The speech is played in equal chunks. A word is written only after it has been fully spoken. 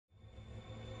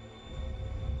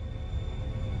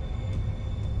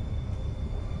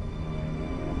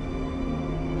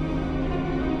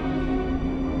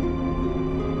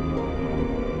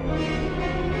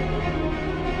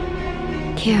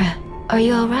Kira, are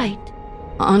you alright?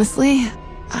 Honestly,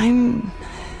 I'm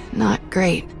not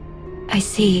great. I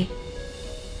see.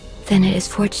 Then it is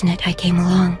fortunate I came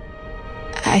along.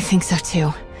 I think so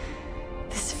too.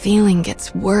 This feeling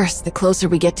gets worse the closer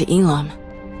we get to Elam.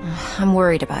 I'm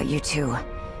worried about you two.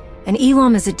 And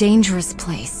Elam is a dangerous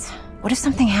place. What if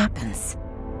something happens?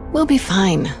 We'll be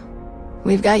fine.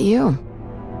 We've got you.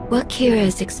 What Kira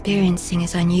is experiencing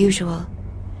is unusual,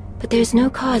 but there's no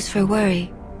cause for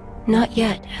worry. Not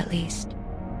yet, at least.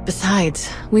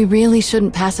 Besides, we really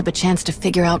shouldn't pass up a chance to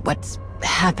figure out what's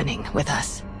happening with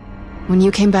us. When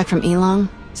you came back from Elong,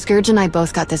 Scourge and I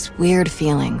both got this weird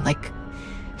feeling, like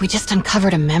we just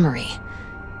uncovered a memory.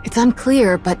 It's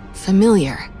unclear, but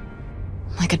familiar.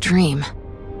 Like a dream.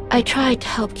 I tried to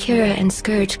help Kira and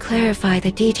Scourge clarify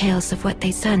the details of what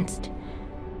they sensed,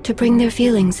 to bring their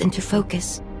feelings into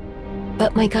focus.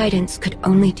 But my guidance could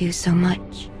only do so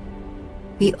much.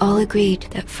 We all agreed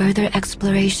that further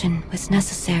exploration was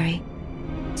necessary.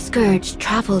 Scourge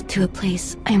traveled to a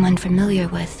place I am unfamiliar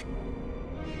with.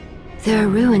 There are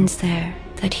ruins there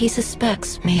that he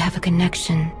suspects may have a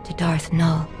connection to Darth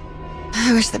Null.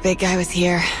 I wish the big guy was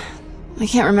here. I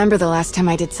can't remember the last time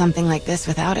I did something like this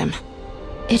without him.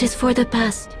 It is for the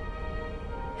best.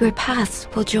 Your paths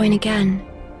will join again,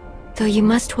 though you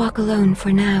must walk alone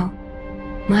for now.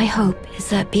 My hope is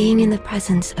that being in the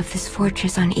presence of this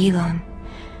fortress on Elam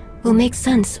will make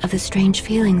sense of the strange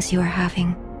feelings you are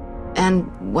having. And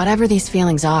whatever these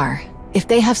feelings are, if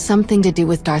they have something to do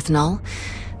with Darth Null,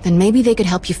 then maybe they could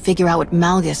help you figure out what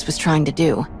Malgus was trying to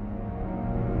do.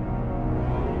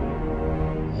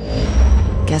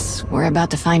 Guess we're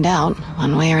about to find out,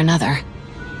 one way or another.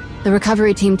 The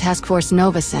Recovery Team Task Force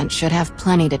Nova sent should have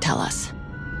plenty to tell us.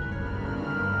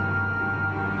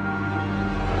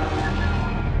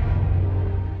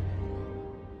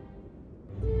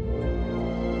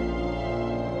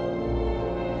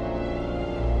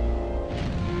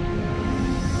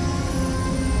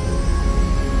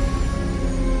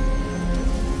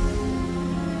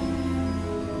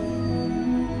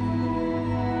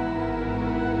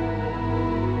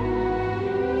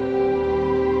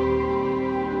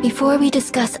 Before we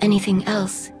discuss anything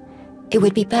else, it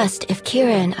would be best if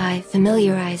Kira and I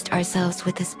familiarized ourselves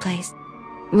with this place.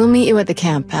 We'll meet you at the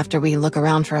camp after we look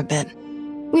around for a bit.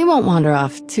 We won't wander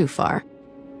off too far.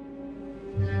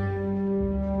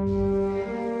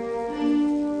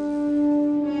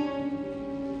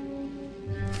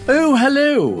 Oh,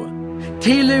 hello!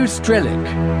 Talo Strelic.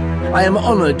 I am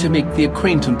honored to make the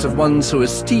acquaintance of one so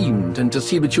esteemed and to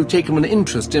see that you've taken an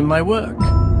interest in my work.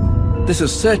 This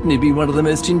has certainly been one of the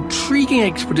most intriguing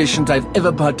expeditions I've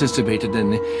ever participated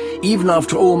in, even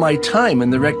after all my time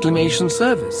in the Reclamation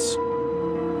Service.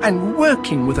 And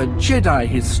working with a Jedi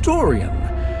historian,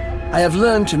 I have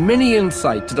learned many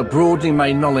insights that are broadening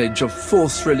my knowledge of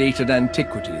Force-related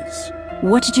antiquities.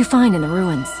 What did you find in the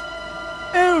ruins?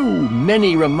 Oh,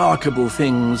 many remarkable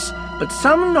things, but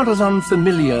some not as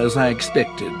unfamiliar as I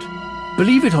expected.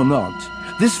 Believe it or not,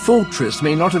 this fortress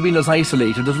may not have been as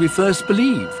isolated as we first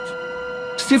believed.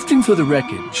 Sifting through the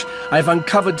wreckage, I've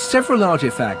uncovered several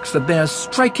artifacts that bear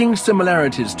striking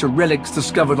similarities to relics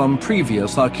discovered on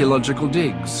previous archaeological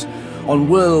digs, on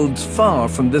worlds far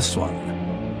from this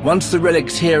one. Once the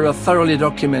relics here are thoroughly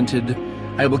documented,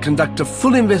 I will conduct a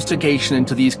full investigation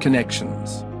into these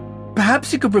connections.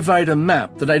 Perhaps you could provide a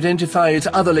map that identifies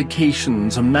other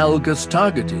locations Malgus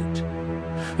targeted.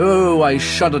 Oh, I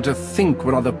shudder to think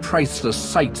what other priceless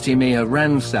sites he may have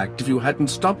ransacked if you hadn't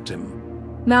stopped him.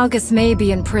 Malgus may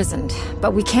be imprisoned,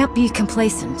 but we can't be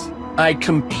complacent. I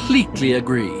completely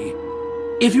agree.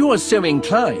 If you are so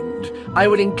inclined, I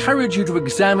would encourage you to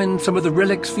examine some of the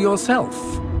relics for yourself.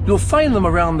 You'll find them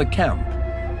around the camp.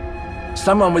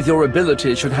 Someone with your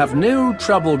ability should have no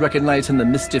trouble recognizing the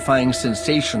mystifying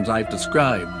sensations I've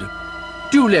described.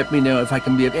 Do let me know if I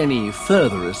can be of any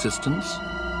further assistance.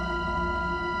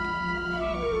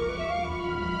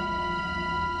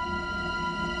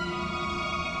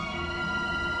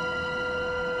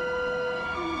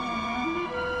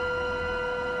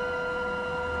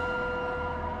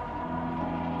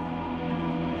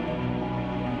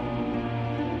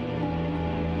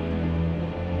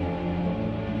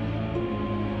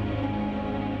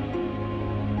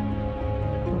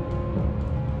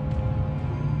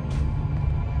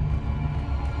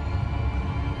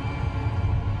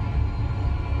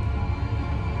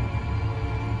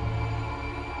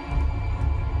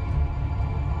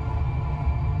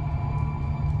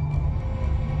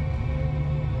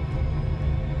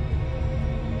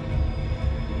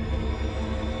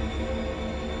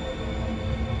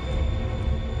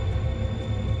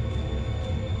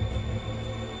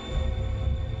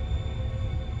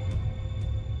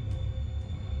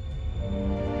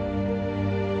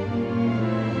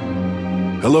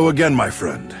 Hello again, my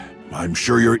friend. I'm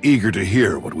sure you're eager to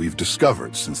hear what we've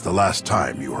discovered since the last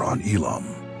time you were on Elam.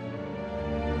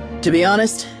 To be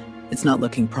honest, it's not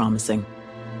looking promising.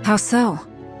 How so?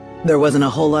 There wasn't a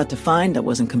whole lot to find that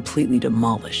wasn't completely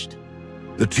demolished.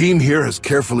 The team here has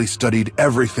carefully studied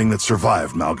everything that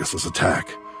survived Malgus's attack,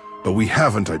 but we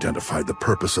haven't identified the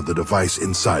purpose of the device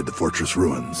inside the fortress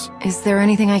ruins. Is there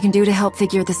anything I can do to help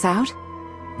figure this out?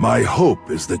 My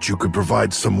hope is that you could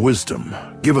provide some wisdom,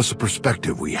 give us a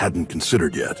perspective we hadn't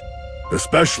considered yet.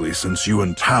 Especially since you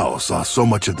and Tao saw so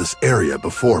much of this area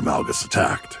before Malgus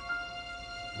attacked.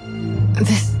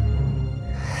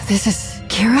 This is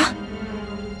Kira?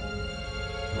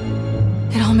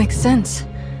 It all makes sense.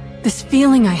 This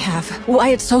feeling I have, why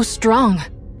it's so strong.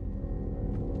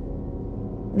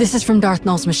 This is from Darth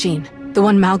Null's machine, the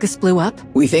one Malgus blew up?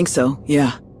 We think so,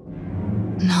 yeah.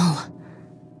 Null.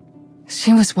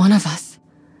 She was one of us.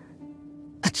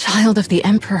 A child of the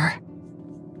Emperor.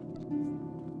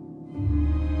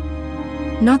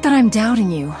 Not that I'm doubting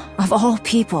you, of all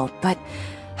people, but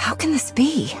how can this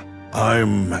be?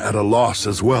 I'm at a loss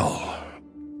as well.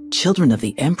 Children of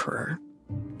the Emperor?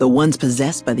 The ones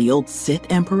possessed by the old Sith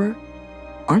Emperor?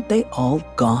 Aren't they all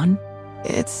gone?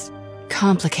 It's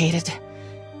complicated.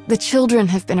 The children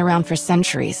have been around for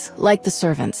centuries, like the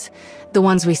servants, the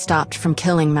ones we stopped from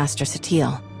killing Master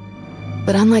Satele.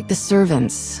 But unlike the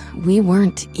servants, we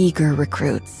weren't eager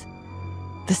recruits.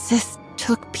 The Sith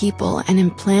took people and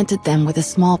implanted them with a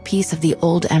small piece of the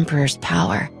old Emperor's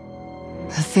power.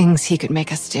 The things he could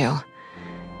make us do.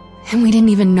 And we didn't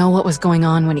even know what was going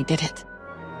on when he did it.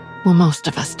 Well, most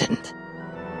of us didn't.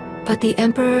 But the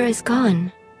Emperor is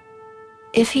gone.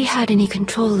 If he had any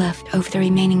control left over the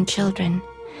remaining children,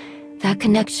 that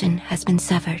connection has been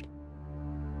severed.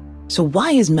 So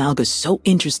why is Malgus so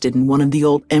interested in one of the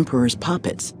old Emperor's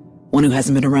puppets? One who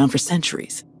hasn't been around for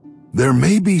centuries? There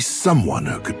may be someone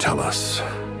who could tell us.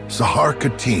 Sahar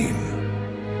Katin.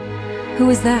 Who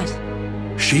is that?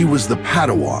 She was the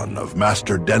Padawan of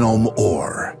Master Denom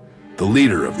Or, the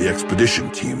leader of the expedition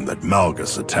team that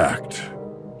Malgus attacked.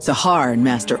 Sahar and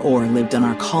Master Or lived on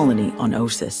our colony on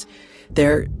Osis.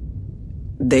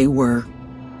 They were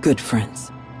good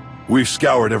friends. We've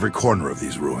scoured every corner of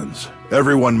these ruins.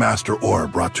 Everyone Master Or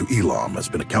brought to Elam has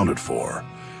been accounted for,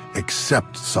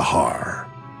 except Sahar.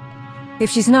 If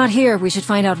she's not here, we should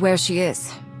find out where she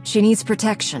is. She needs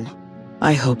protection.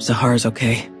 I hope Sahar's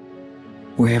okay.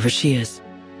 Wherever she is.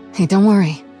 Hey, don't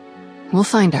worry. We'll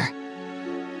find her.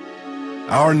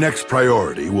 Our next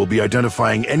priority will be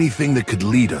identifying anything that could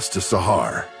lead us to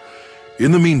Sahar.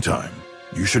 In the meantime,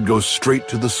 you should go straight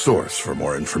to the source for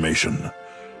more information.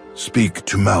 Speak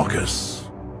to Malgus.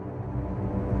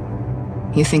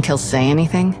 You think he'll say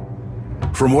anything?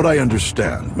 From what I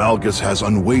understand, Malgus has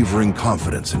unwavering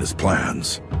confidence in his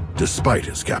plans, despite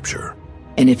his capture.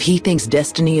 And if he thinks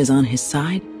destiny is on his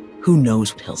side, who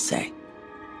knows what he'll say.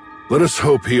 Let us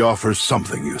hope he offers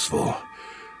something useful.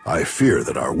 I fear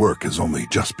that our work has only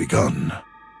just begun.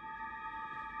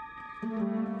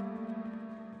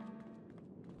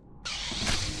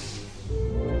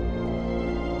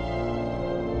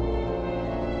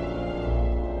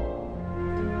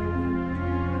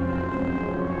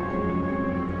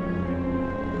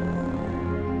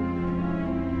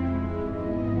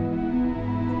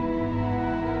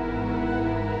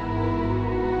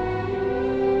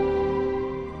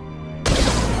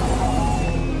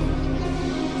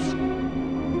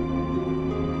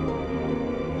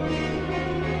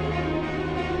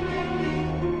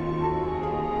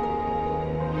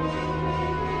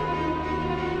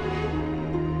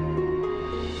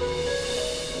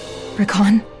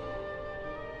 Rakan?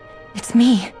 It's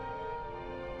me.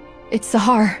 It's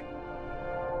Sahar.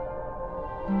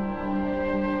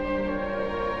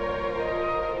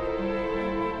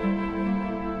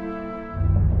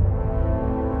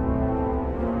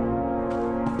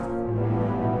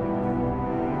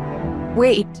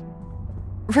 Wait.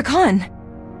 Rakan.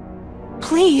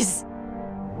 Please.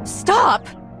 Stop.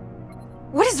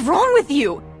 What is wrong with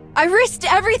you? I risked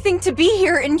everything to be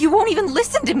here and you won't even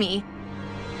listen to me.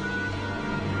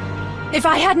 If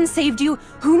I hadn't saved you,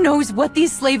 who knows what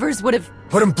these slavers would have...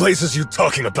 What in blazes you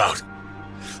talking about?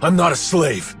 I'm not a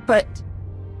slave. But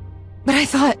I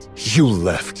thought... You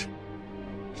left.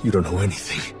 You don't know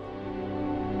anything.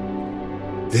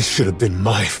 This should have been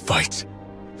my fight.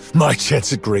 My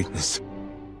chance at greatness.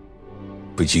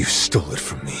 But you stole it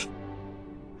from me.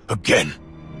 Again.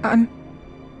 I'm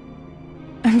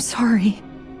sorry.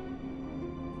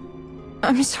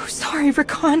 I'm so sorry,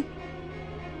 Rakan.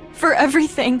 For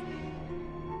everything.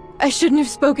 I shouldn't have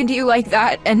spoken to you like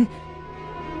that, and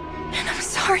I'm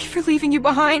sorry for leaving you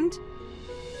behind.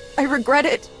 I regret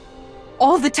it.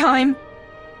 all the time.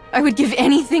 I would give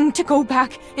anything to go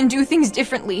back and do things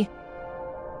differently.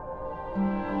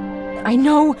 I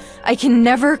know I can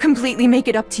never completely make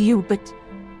it up to you, but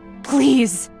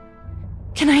please,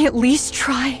 can I at least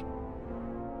try?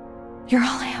 You're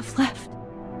all I have left.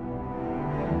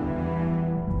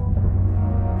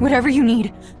 Whatever you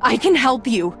need, I can help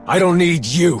you. I don't need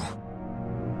you.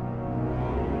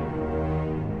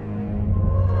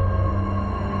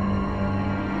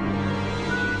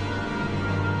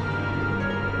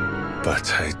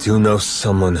 But I do know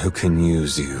someone who can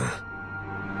use you.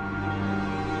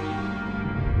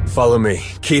 Follow me.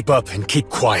 Keep up and keep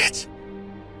quiet,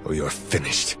 or you're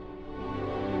finished.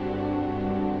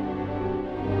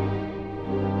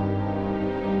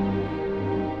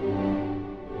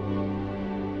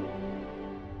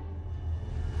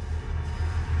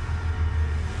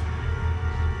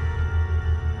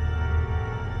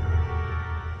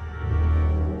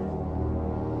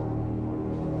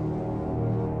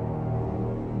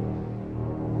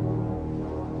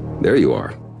 There you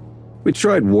are. We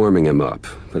tried warming him up,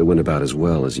 but it went about as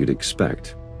well as you'd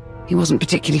expect. He wasn't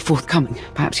particularly forthcoming.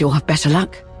 Perhaps you'll have better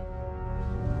luck.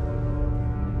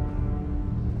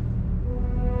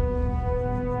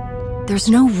 There's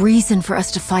no reason for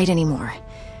us to fight anymore.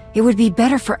 It would be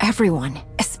better for everyone,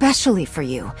 especially for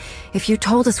you, if you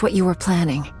told us what you were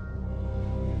planning.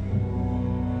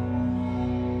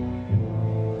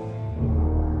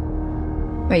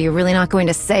 Are you really not going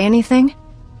to say anything?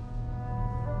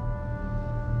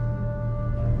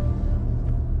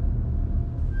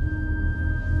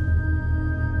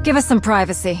 Give us some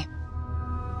privacy.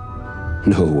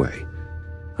 No way.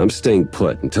 I'm staying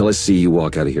put until I see you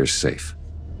walk out of here safe.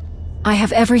 I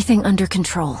have everything under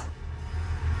control.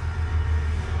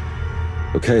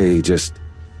 Okay, just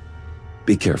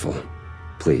be careful,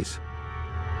 please.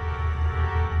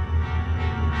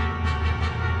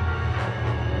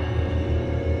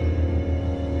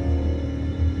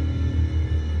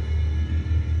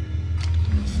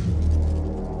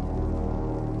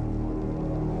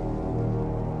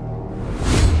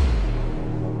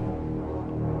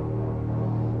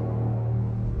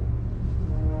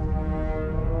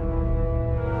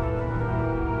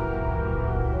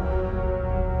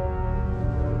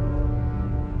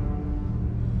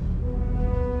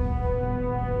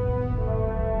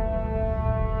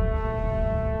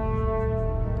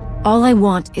 All I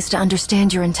want is to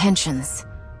understand your intentions.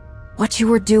 What you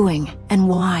were doing, and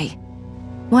why.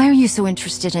 Why are you so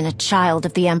interested in a child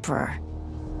of the Emperor?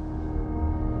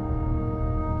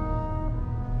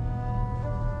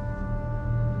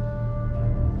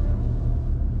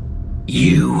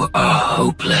 You are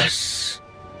hopeless.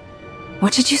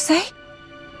 What did you say?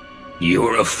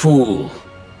 You're a fool.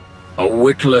 A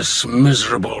witless,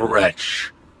 miserable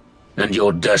wretch. And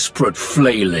your desperate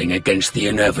flailing against the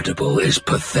inevitable is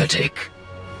pathetic.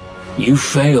 You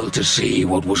failed to see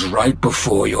what was right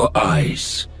before your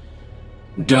eyes.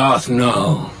 Darth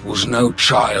Nul was no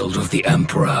child of the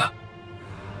Emperor.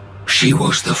 She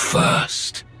was the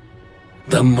first,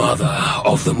 the mother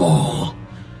of them all.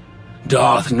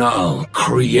 Darth Nul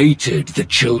created the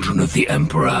children of the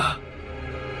Emperor.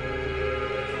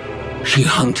 She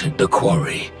hunted the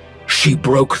quarry. She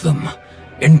broke them,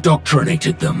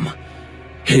 indoctrinated them.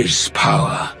 His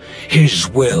power, his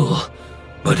will,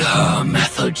 but her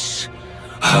methods,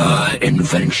 her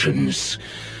inventions,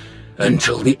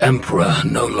 until the Emperor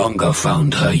no longer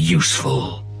found her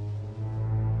useful.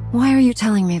 Why are you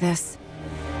telling me this?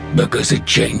 Because it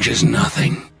changes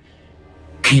nothing.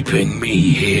 Keeping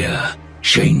me here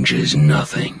changes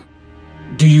nothing.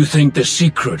 Do you think the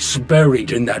secrets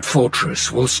buried in that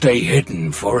fortress will stay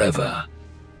hidden forever?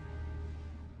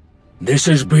 This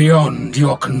is beyond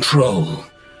your control.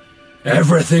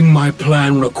 Everything my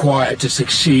plan required to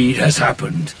succeed has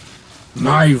happened.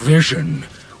 My vision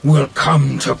will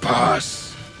come to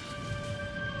pass.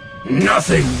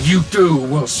 Nothing you do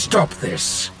will stop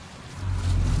this.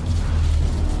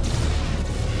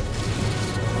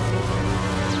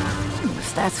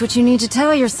 If that's what you need to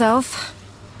tell yourself.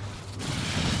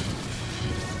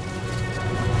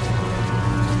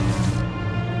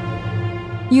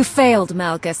 You failed,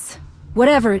 Malgus.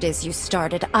 Whatever it is you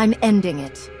started, I'm ending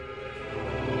it.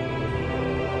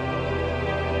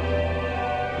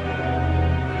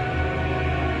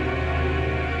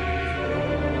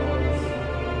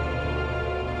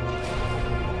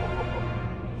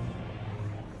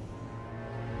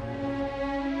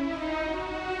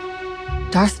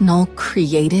 Darth Nul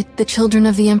created the children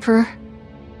of the Emperor?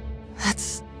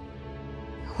 That's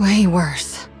way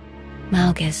worse.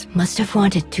 Malgus must have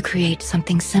wanted to create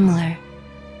something similar.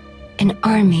 An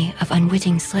army of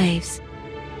unwitting slaves.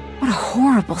 What a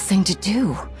horrible thing to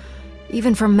do.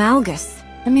 even for Malgus.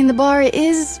 I mean, the bar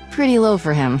is pretty low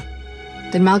for him.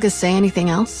 Did Malgus say anything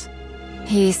else?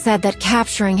 He said that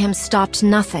capturing him stopped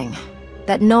nothing.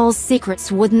 That Null's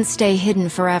secrets wouldn't stay hidden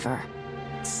forever.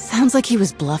 Sounds like he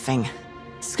was bluffing.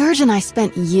 Scourge and I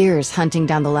spent years hunting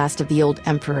down the last of the old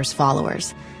Emperor's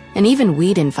followers, and even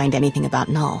we didn't find anything about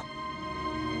Null.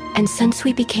 And since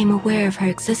we became aware of her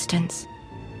existence,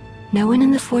 no one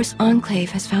in the Force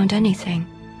Enclave has found anything.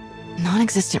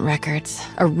 Non-existent records,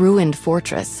 a ruined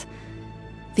fortress.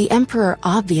 The Emperor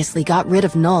obviously got rid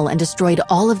of Null and destroyed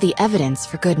all of the evidence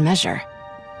for good measure.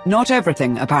 Not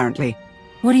everything, apparently.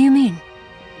 What do you mean?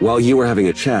 While you were having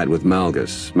a chat with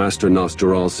Malgus, Master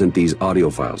Nostoral sent these audio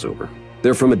files over.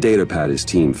 They're from a datapad his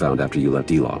team found after you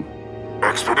left Elam.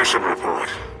 Expedition report.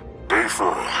 Day 4.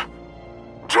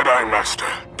 Jedi Master,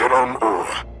 Theron,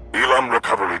 Elam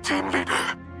Recovery Team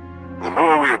Leader. The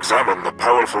more we examine the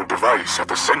powerful device at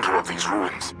the center of these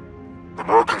ruins, the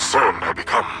more concerned I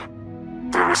become.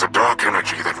 There is a dark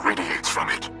energy that radiates from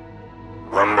it.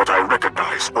 One that I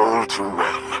recognize all too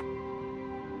well.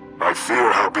 I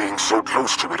fear how being so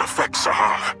close to it affects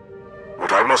Sahar,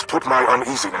 but I must put my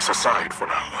uneasiness aside for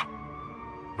now.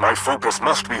 My focus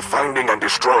must be finding and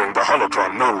destroying the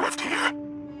holocron Null left here.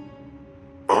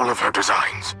 All of her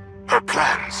designs, her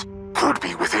plans, could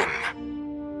be within.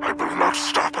 I will not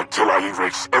stop until I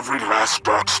erase every last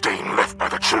dark stain left by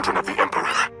the children of the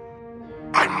Emperor.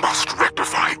 I must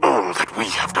rectify all that we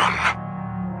have done.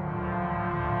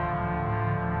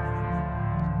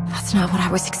 That's not what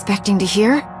I was expecting to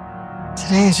hear.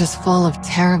 Today is just full of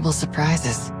terrible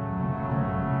surprises.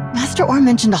 Master Orr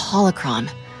mentioned a holocron.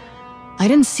 I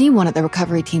didn't see one at the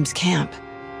recovery team's camp.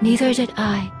 Neither did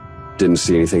I. Didn't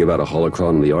see anything about a holocron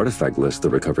on the artifact list the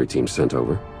recovery team sent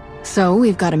over. So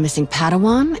we've got a missing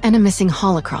Padawan and a missing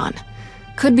holocron.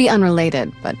 Could be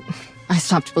unrelated, but I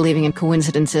stopped believing in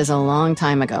coincidences a long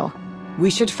time ago. We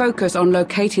should focus on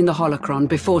locating the holocron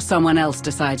before someone else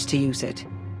decides to use it.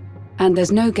 And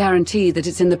there's no guarantee that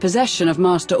it's in the possession of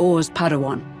Master Orr's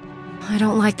Padawan. I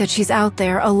don't like that she's out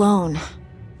there alone.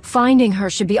 Finding her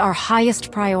should be our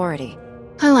highest priority.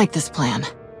 I like this plan.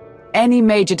 Any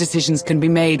major decisions can be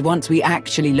made once we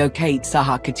actually locate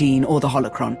Sahar Katin or the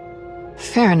holocron.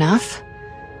 Fair enough.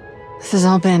 This has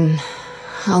all been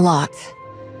a lot.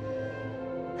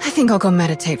 I think I'll go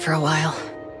meditate for a while.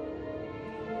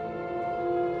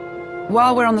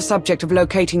 While we're on the subject of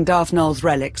locating Darth Null's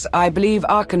relics, I believe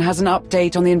Arkan has an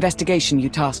update on the investigation you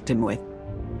tasked him with.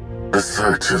 The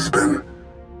search has been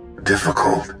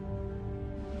difficult.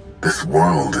 This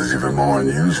world is even more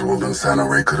unusual than Santa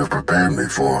Ray could have prepared me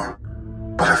for.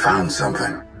 But I found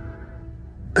something.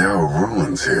 There are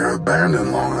ruins here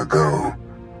abandoned long ago.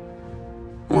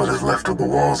 What is left of the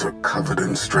walls are covered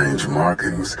in strange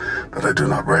markings that I do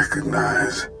not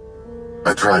recognize.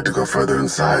 I tried to go further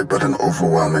inside, but an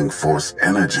overwhelming force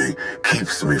energy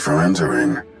keeps me from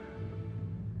entering.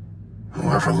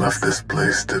 Whoever left this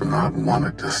place did not want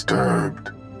it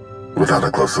disturbed. Without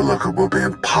a closer look, it will be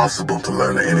impossible to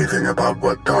learn anything about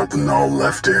what Darth Null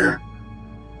left here.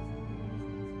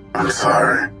 I'm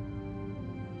sorry.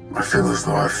 I feel as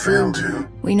though I failed you.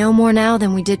 We know more now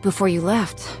than we did before you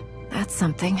left. That's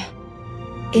something.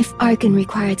 If Arkan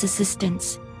requires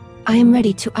assistance, I am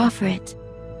ready to offer it.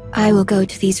 I will go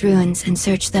to these ruins and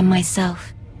search them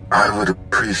myself. I would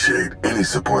appreciate any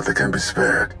support that can be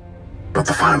spared, but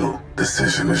the final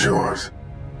decision is yours.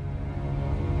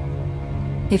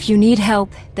 If you need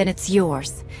help, then it's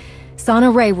yours.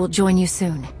 Sana Ray will join you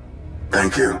soon.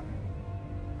 Thank you.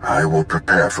 I will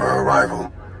prepare for her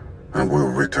arrival, and we'll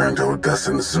return to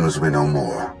Odessa as soon as we know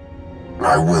more.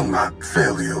 I will not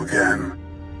fail you again.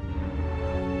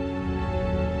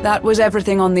 That was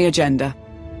everything on the agenda.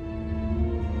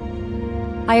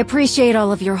 I appreciate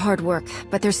all of your hard work,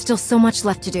 but there's still so much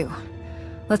left to do.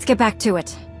 Let's get back to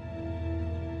it.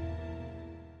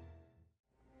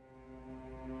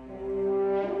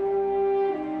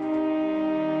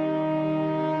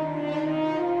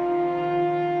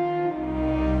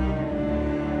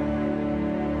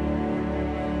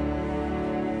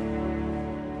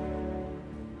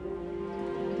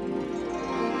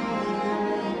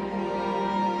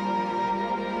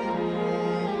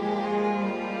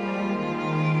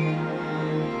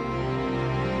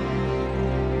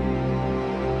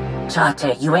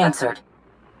 Chate, you answered.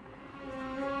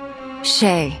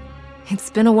 Shay, it's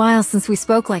been a while since we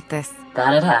spoke like this.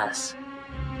 That it has.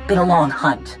 Been a long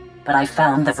hunt, but I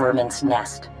found the vermin's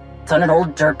nest. It's on an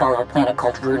old dirtball of a planet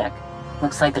called Runic.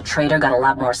 Looks like the traitor got a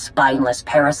lot more spineless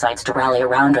parasites to rally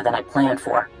around her than I planned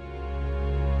for.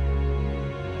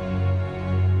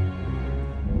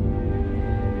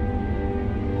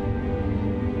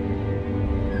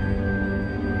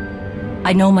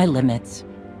 I know my limits.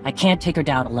 I can't take her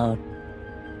down alone.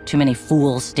 Too many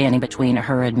fools standing between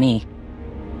her and me.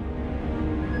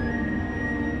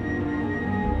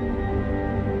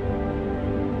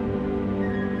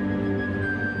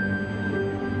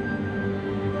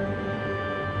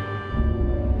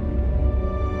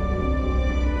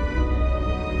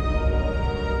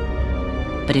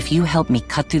 But if you help me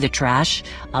cut through the trash,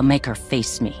 I'll make her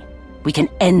face me. We can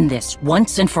end this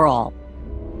once and for all.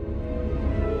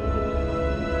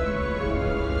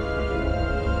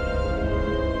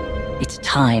 It's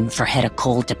time for Hedda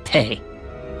Cole to pay.